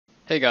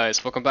Hey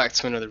guys, welcome back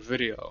to another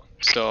video.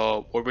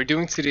 So what we're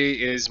doing today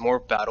is more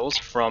battles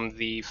from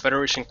the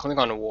Federation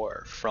Klingon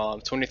War from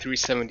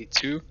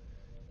 2372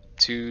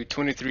 to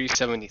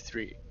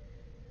 2373.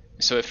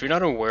 So if you're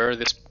not aware,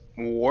 this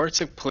war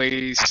took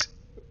place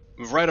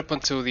right up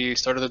until the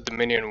start of the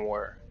Dominion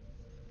War.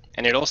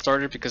 And it all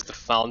started because the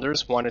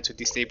founders wanted to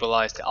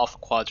destabilize the Alpha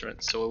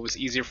Quadrant, so it was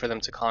easier for them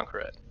to conquer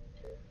it.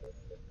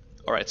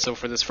 Alright, so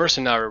for this first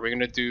scenario, we're going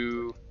to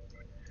do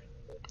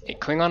a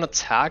Klingon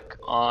attack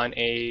on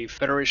a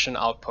Federation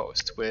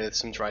outpost with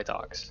some dry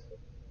docks.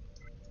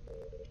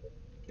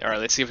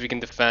 Alright, let's see if we can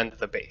defend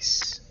the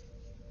base.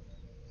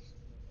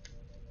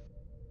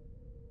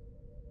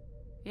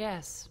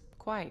 Yes,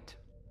 quite.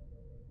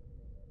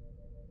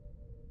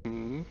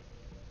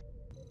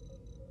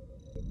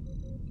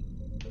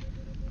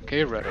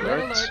 Okay, red alert. Red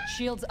alert,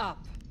 shields up.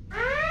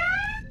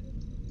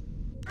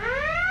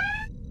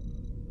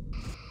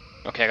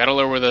 Okay, I gotta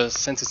lower the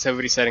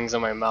sensitivity settings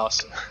on my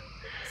mouse.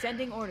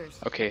 Sending orders.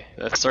 Okay,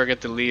 let's target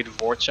the lead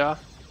vor'cha.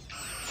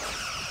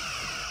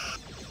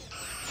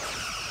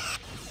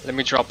 Let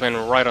me drop in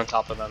right on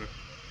top of them.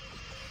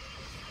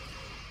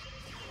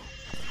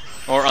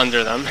 Or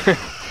under them.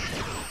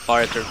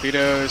 Fire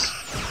torpedoes.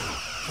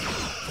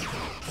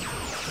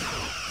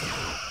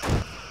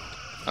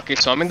 Okay,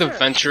 so I'm in the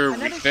Venture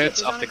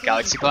refits of the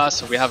Galaxy class,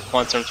 so we have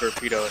quantum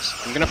torpedoes.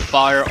 I'm gonna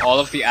fire all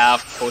of the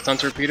aft photon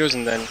torpedoes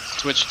and then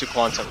switch to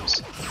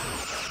quantums.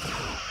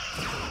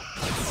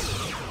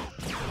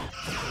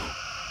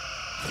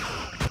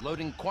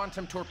 Loading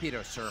quantum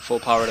torpedoes, sir. Full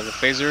power to the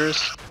phasers.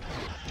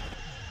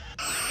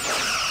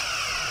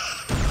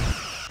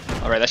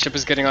 Alright, that ship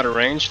is getting out of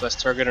range.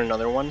 Let's target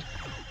another one.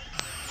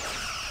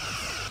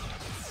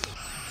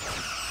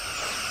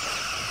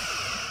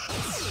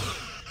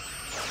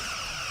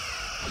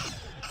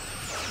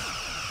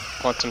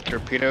 Quantum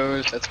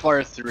torpedoes. Let's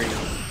fire 3.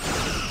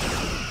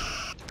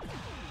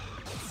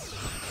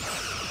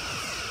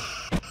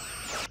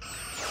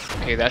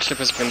 Okay, that ship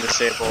has been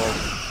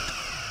disabled.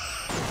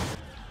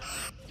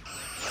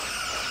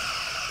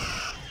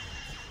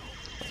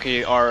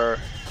 Okay, our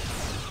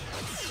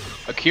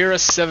Akira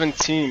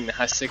 17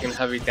 has taken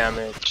heavy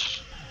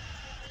damage.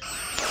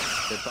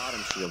 Their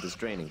bottom shield is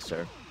draining,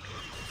 sir.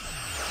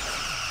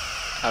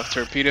 Have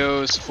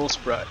torpedoes, full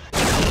spread.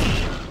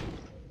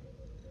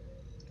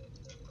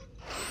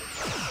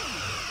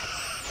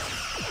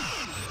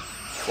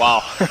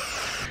 Wow.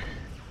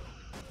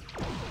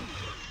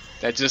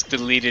 That just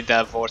deleted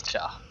that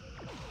vor'cha.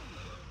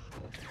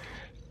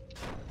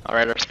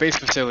 Alright, our space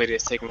facility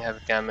is taking heavy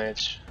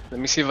damage. Let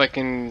me see if I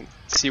can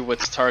see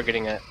what's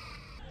targeting it.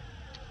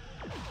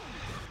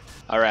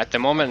 Alright, at the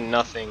moment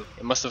nothing.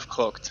 It must have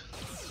cloaked.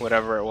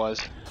 Whatever it was.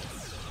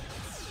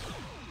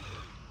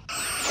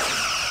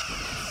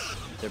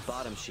 Their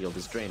bottom shield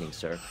is draining,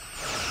 sir.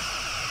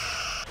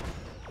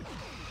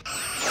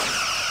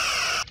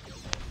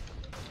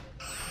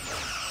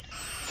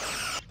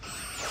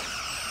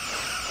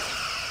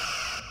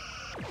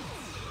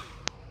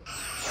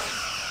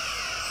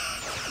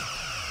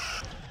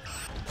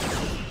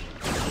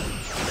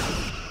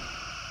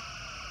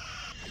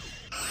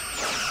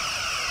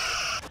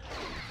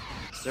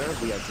 Sir,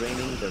 we are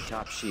draining their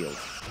top shield.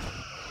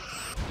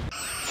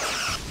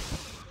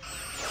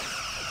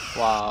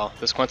 Wow,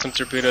 those quantum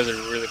torpedoes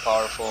are really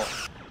powerful.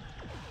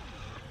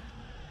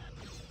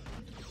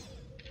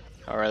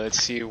 Alright,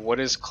 let's see what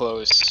is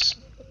close.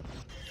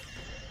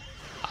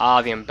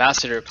 Ah, the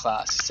Ambassador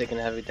class is taking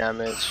heavy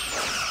damage.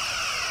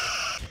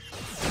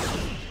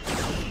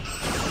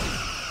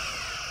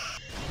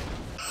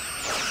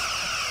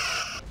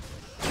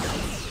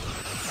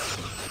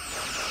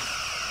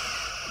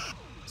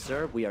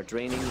 Sir, we are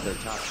draining their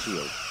top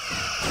shield.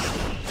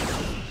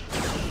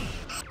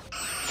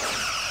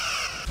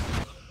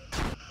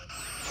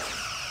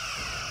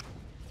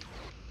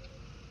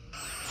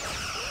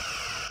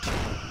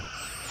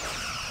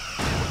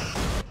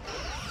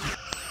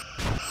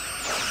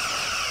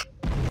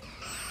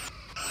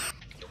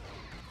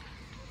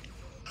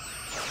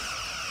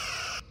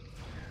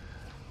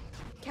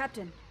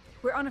 Captain,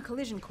 we're on a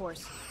collision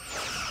course.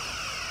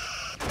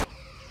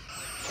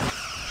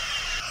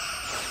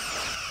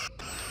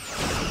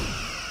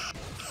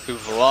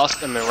 We've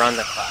lost a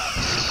Miranda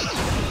class.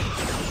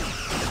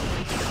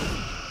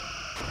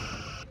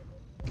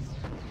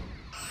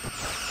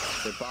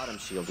 Their bottom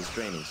shield is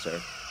draining,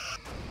 sir.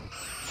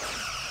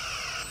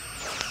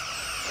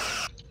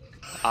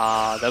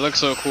 Ah, that looks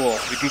so cool.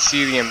 We can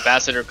see the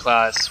Ambassador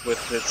class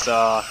with its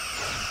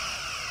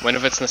one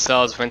of its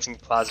nacelles venting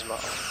plasma.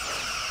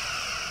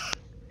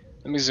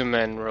 Let me zoom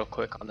in real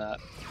quick on that.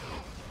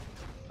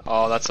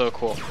 Oh, that's so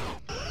cool.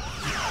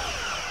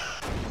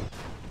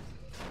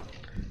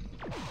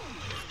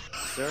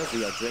 Sir,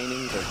 we are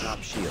draining their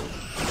top shield.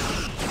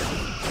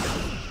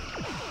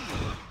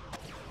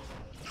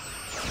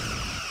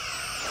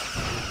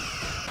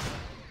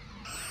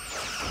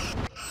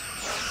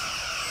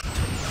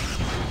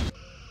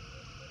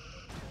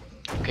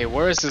 Okay,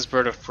 where is this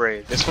bird of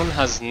prey? This one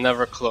has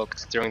never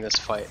cloaked during this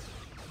fight.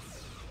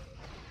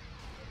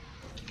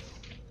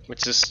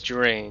 which is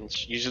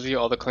strange. Usually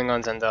all the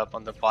Klingons end up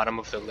on the bottom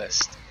of the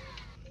list.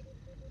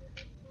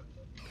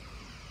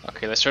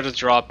 Okay, let's try to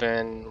drop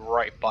in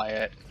right by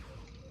it.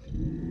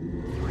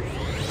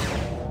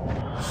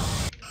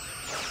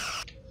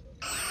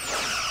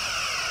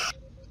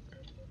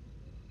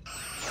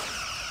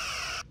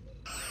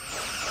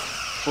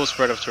 Full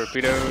spread of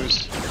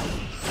torpedoes.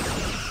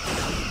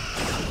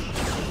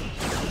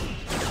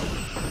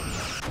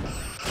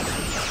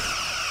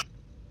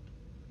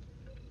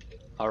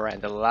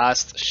 Alright, the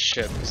last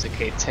ship is the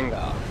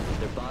Klingon.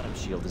 Their bottom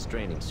shield is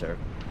draining, sir.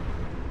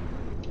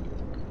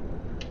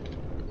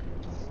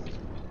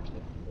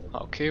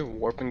 Okay,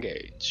 warp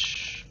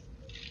engage.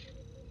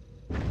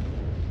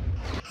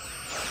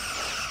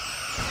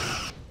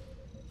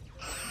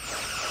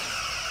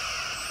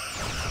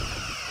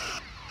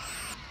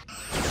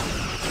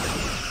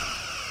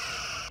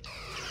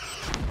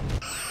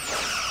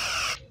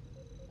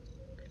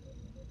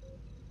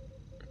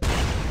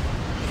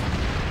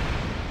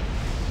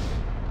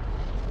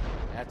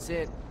 That's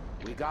it.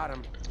 We got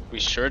him. We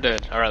sure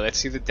did. Alright, let's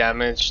see the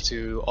damage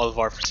to all of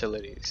our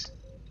facilities.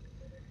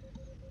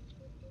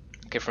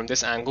 Okay, from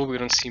this angle we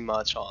don't see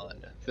much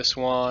on this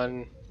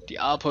one. The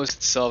outpost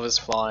itself is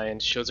fine.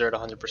 Shields are at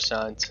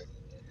 100%.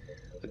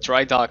 The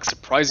dry docks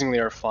surprisingly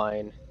are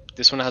fine.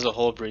 This one has a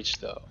hull breach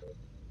though.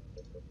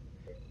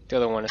 The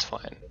other one is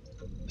fine.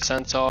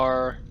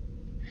 Centaur,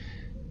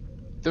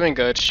 doing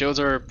good. Shields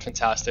are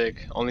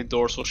fantastic. Only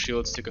dorsal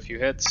shields took a few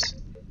hits.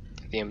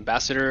 The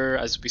Ambassador,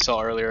 as we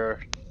saw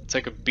earlier,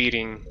 took a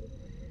beating.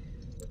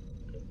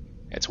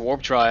 Its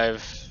warp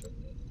drive,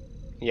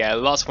 yeah, it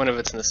lost one of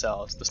its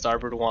nacelles. The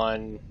starboard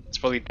one, it's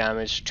probably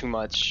damaged too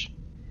much.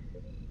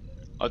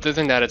 Other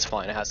than that, it's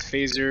fine. It has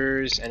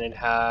phasers and it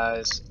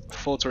has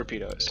full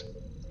torpedoes.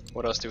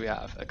 What else do we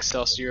have?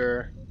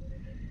 Excelsior.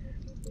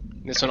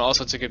 This one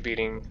also took a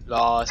beating.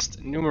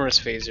 Lost numerous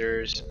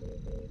phasers.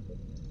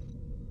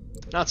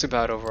 Not too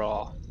bad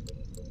overall.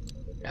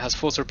 It has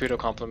full torpedo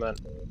complement.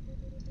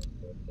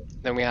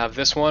 Then we have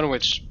this one,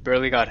 which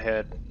barely got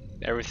hit.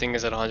 Everything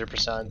is at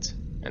 100%.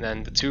 And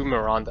then the two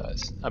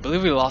Mirandas. I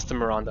believe we lost the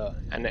Miranda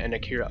and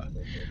Akira.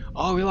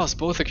 Oh, we lost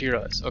both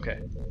Akiras. Okay,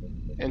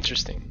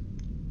 interesting.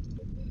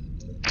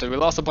 So we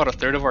lost about a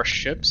third of our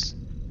ships,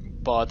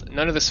 but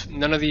none of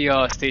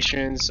the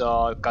stations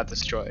got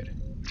destroyed.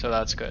 So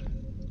that's good.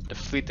 The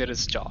fleet did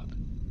its job.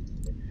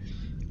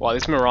 Wow,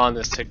 these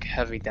Mirandas took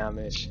heavy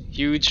damage.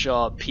 Huge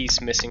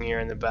piece missing here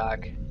in the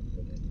back.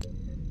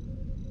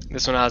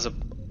 This one has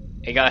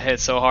it got hit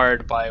so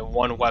hard by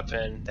one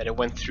weapon that it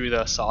went through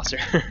the saucer.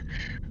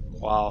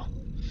 Wow.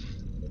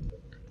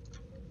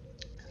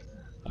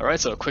 Alright,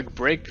 so a quick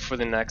break before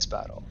the next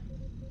battle.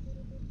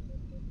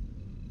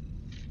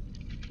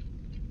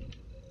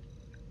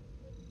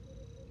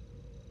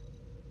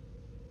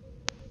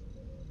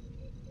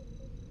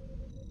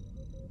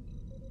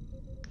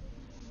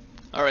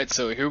 Alright,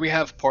 so here we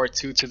have part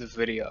 2 to the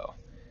video.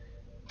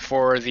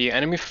 For the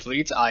enemy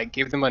fleet, I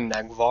gave them a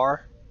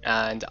negh'var,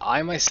 and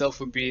I myself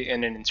would be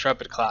in an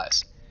Intrepid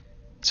class.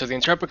 So the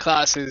Intrepid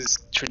class is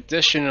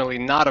traditionally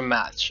not a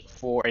match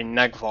for a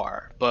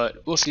negh'var,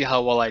 but we'll see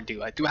how well I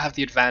do. I do have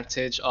the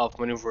advantage of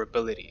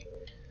maneuverability.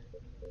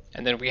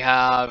 And then we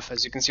have,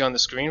 as you can see on the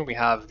screen, we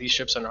have these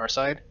ships on our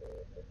side.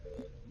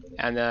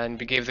 And then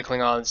we gave the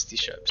Klingons these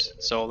ships.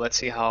 So let's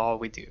see how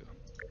we do.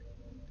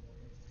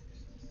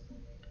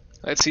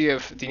 Let's see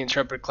if the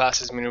Intrepid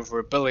class's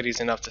maneuverability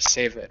is enough to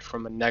save it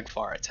from a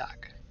negh'var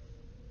attack.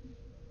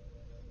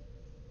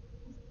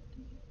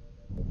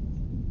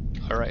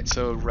 Alright,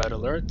 so red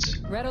alert.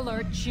 Red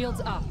alert,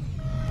 shields up.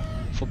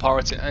 Full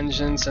power to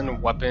engines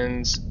and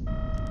weapons.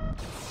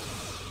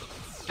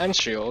 And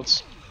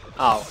shields.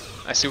 Ow,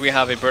 I see we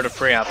have a bird of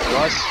prey after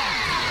us.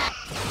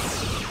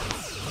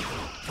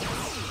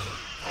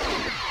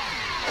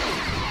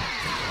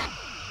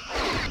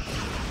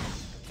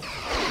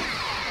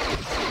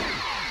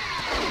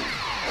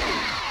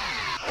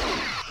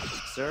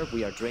 Sir,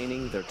 we are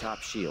draining their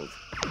top shield.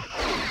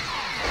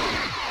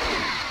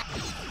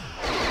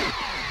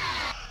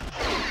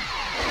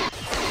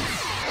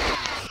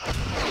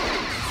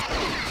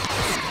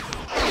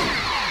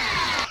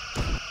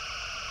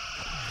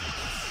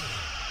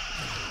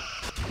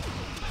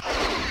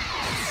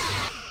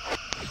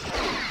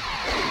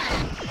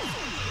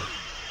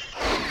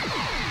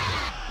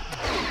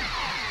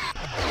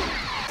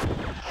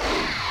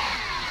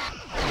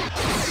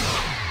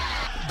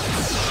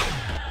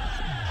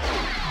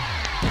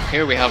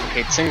 Here we have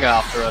Klingon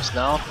after us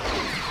now.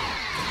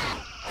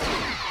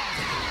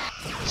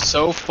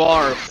 So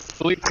far,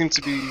 fleet seems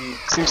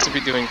to be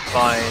doing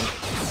fine.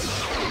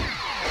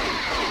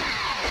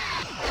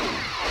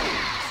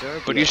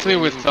 Sir, But usually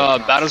with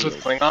battles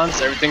with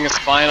Klingons, everything is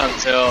fine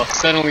until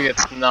suddenly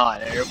it's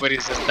not.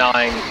 Everybody's just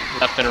dying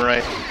left and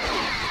right.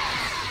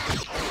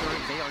 Sir,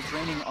 they are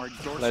draining our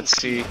dorsal. Let's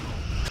see.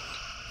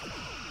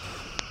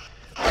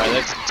 Alright,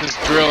 let's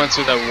just drill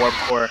into the warp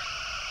core.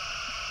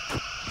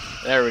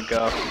 There we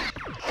go.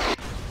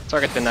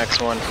 Target the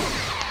next one.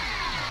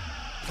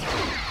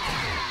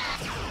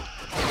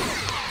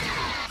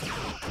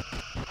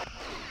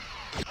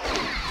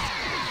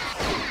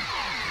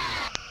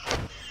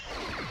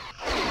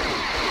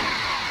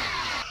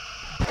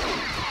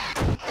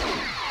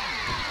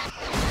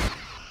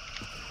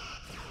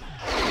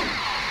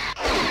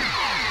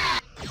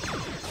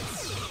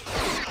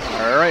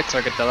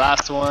 target the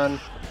last one. The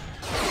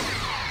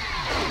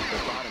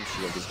bottom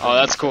shield is Oh, draining,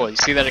 that's sir. cool. You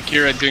see that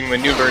Akira doing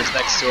maneuvers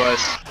next to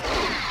us.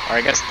 Or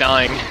I guess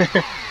dying.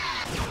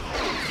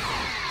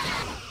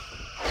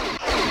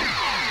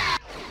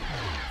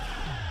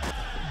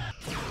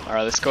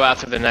 Alright, let's go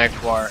after the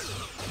negh'var.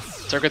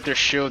 Target their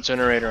shield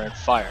generator and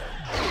fire.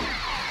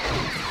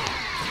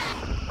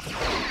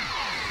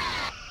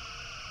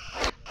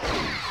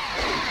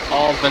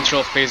 All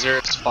ventral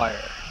phasers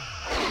fire.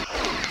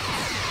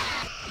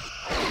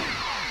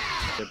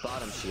 Their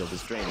bottom shield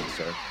is draining,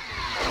 sir.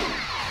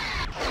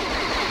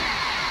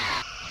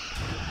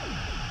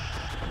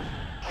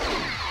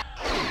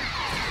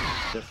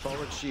 Their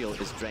forward shield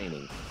is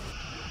draining.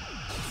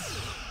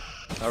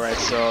 Alright,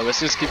 so let's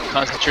just keep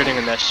concentrating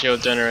on that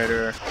shield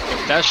generator.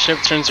 If that ship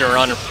turns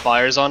around and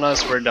fires on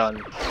us, we're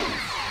done.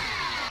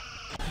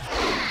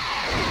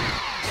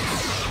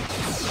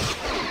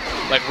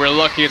 Like, we're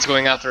lucky it's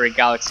going after a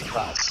Galaxy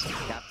class.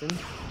 Captain,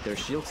 their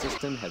shield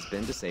system has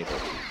been disabled.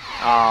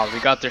 Ah, we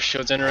got their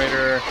shield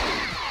generator.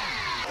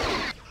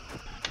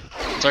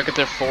 Target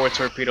their forward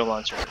torpedo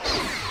launchers.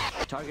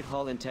 Target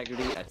hull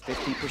integrity at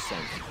 50%.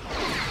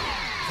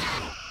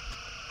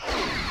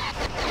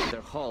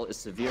 Their hull is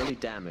severely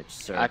damaged,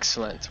 sir.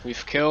 Excellent.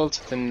 We've killed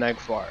the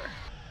negh'var.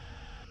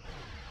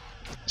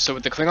 So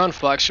with the Klingon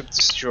flagship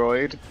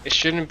destroyed, it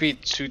shouldn't be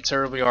too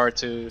terribly hard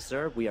to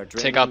Sir, we are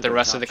draining take out the their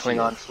rest of the top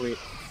Klingon shield. fleet.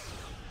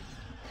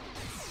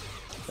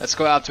 Let's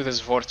go after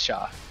this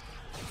vor'cha.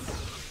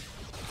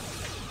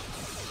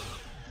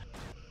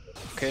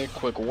 Okay,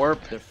 quick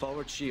warp Their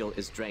forward shield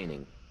is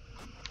draining.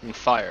 and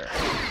fire.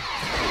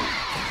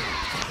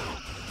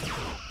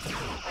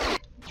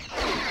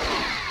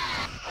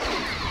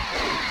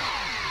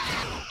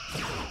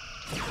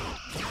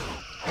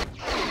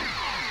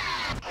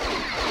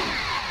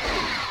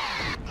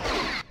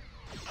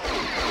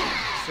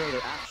 Sir,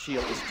 their aft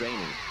shield is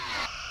draining.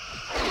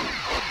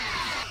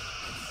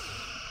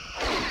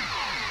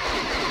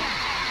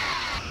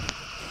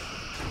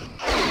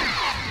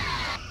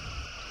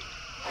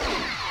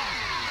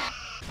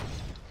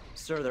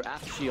 Sir, their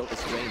aft shield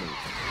is draining.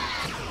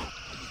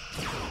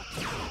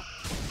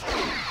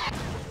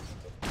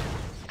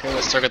 Okay,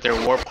 let's target their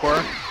warp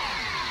core.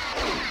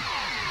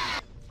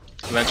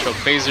 Ventral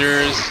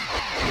phasers.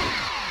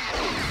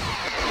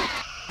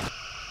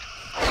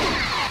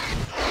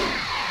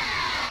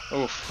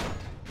 Oof.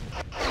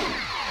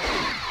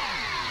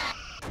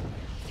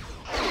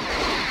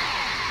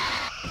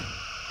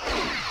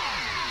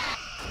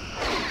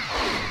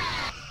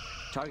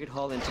 Target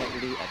hull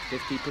integrity at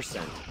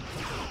 50%.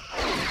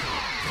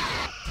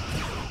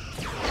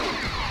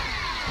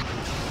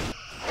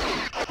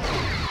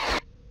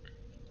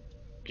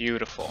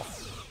 Beautiful.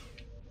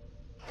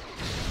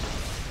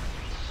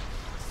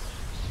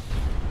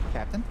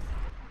 Captain?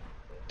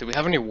 Do we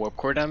have any warp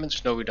core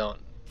damage? No, we don't.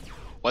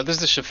 Why does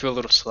the ship feel a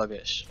little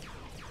sluggish?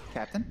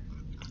 Captain?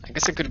 I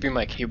guess it could be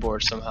my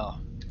keyboard somehow.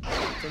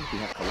 Captain, we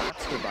have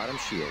collapsed their bottom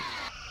shield.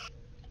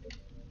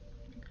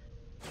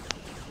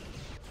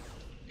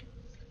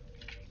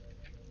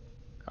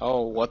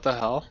 Oh, what the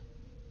hell?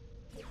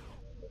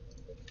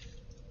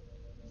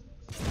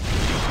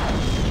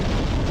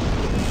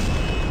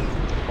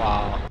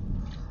 Wow.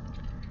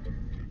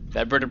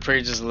 That bird of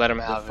prey just let him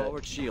Their have it.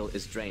 forward shield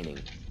is draining.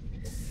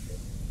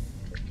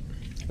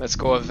 Let's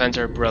go avenge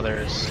our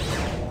brothers.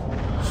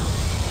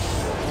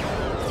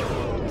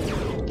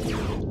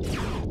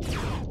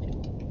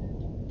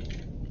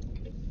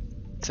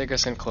 Take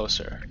us in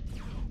closer.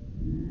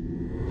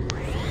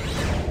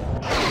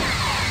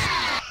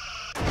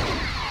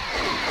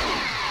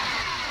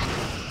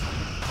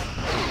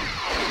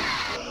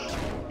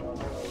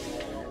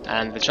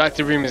 And the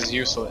tractor beam is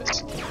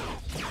useless.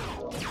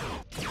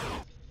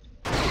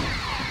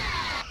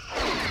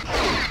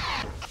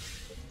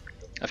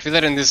 I feel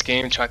that in this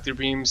game, tractor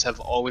beams have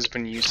always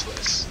been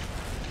useless.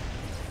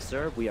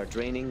 Sir, we are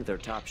draining their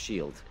top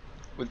shield.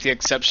 With the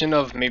exception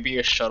of maybe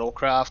a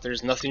shuttlecraft,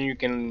 there's nothing you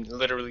can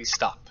literally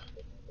stop.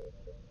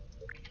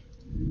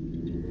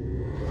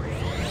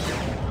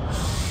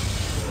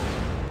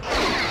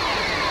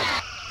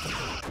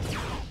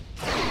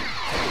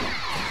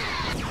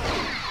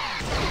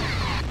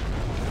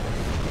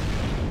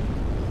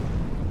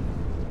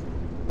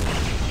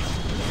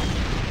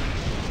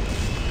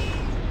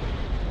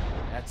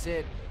 That's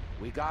it.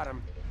 We got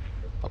him.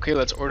 Okay,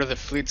 let's order the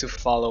fleet to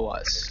follow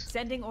us.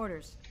 Sending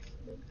orders.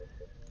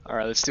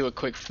 Alright, let's do a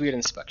quick fleet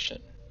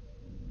inspection.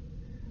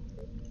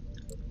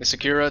 The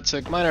Sakura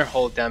took minor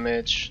hull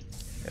damage.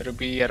 It'll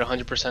be at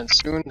 100%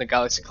 soon. The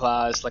Galaxy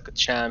class, like a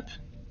champ,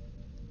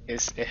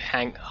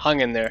 hung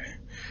in there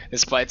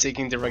despite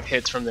taking direct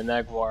hits from the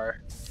negh'var.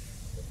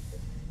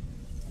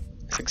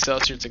 This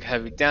Excelsior took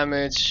heavy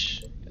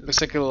damage. It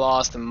looks like it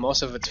lost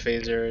most of its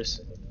phasers,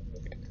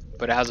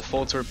 but it has a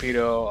full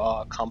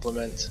torpedo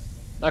complement.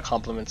 Not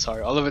complement,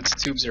 sorry. All of its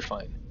tubes are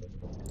fine.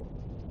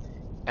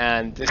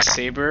 And this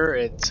Saber,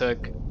 it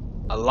took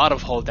a lot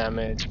of hull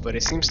damage, but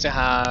it seems to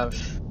have...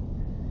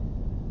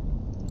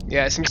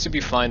 Yeah, it seems to be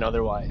fine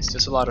otherwise.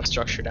 Just a lot of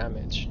structure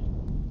damage.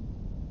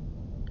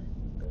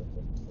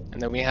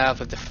 And then we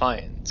have a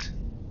Defiant.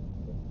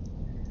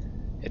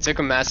 It took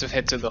a massive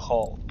hit to the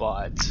hull,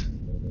 but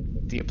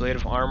the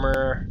ablative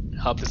armor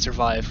helped it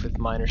survive with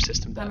minor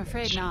system damage. I'm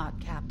afraid not,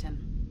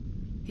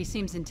 Captain. He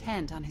seems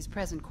intent on his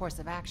present course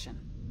of action.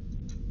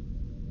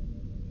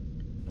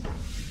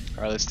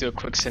 Alright, let's do a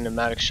quick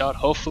cinematic shot.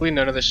 Hopefully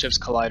none of the ships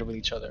collide with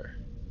each other.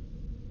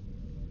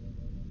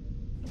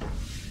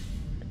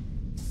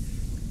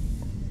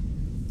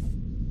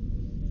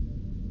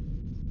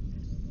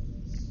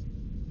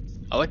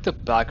 I like the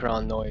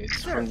background noise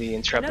Sir, from the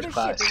Intrepid another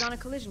class. ship is on a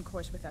collision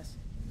course with us.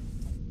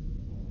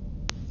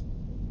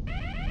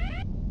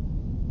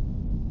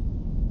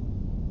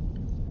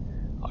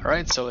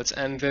 Alright, so let's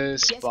end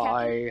this Yes,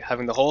 by Captain?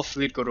 having the whole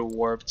fleet go to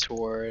warp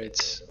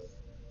towards...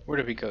 Where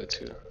did we go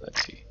to?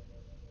 Let's see.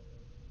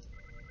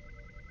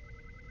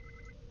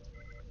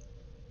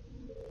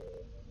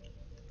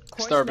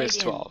 Course Starbase laid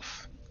in.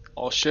 12.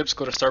 All ships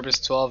go to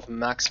Starbase 12,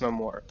 maximum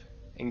warp.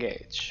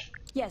 Engage.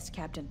 Yes,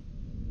 Captain.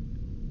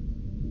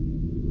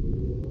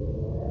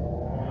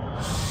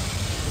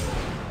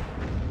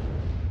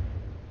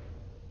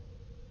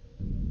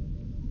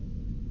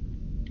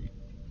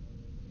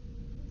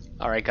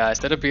 Alright guys,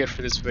 that'll be it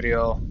for this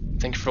video.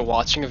 Thank you for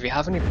watching. If you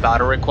have any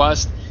battle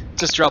requests,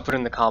 just drop it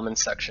in the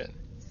comments section.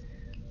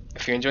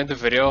 If you enjoyed the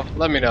video,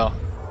 let me know.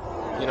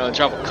 You know,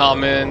 drop a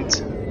comment,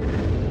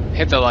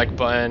 hit the like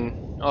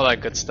button, all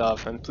that good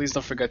stuff, and please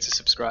don't forget to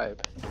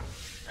subscribe.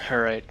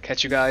 Alright,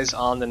 catch you guys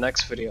on the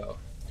next video.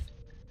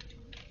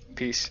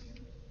 Peace.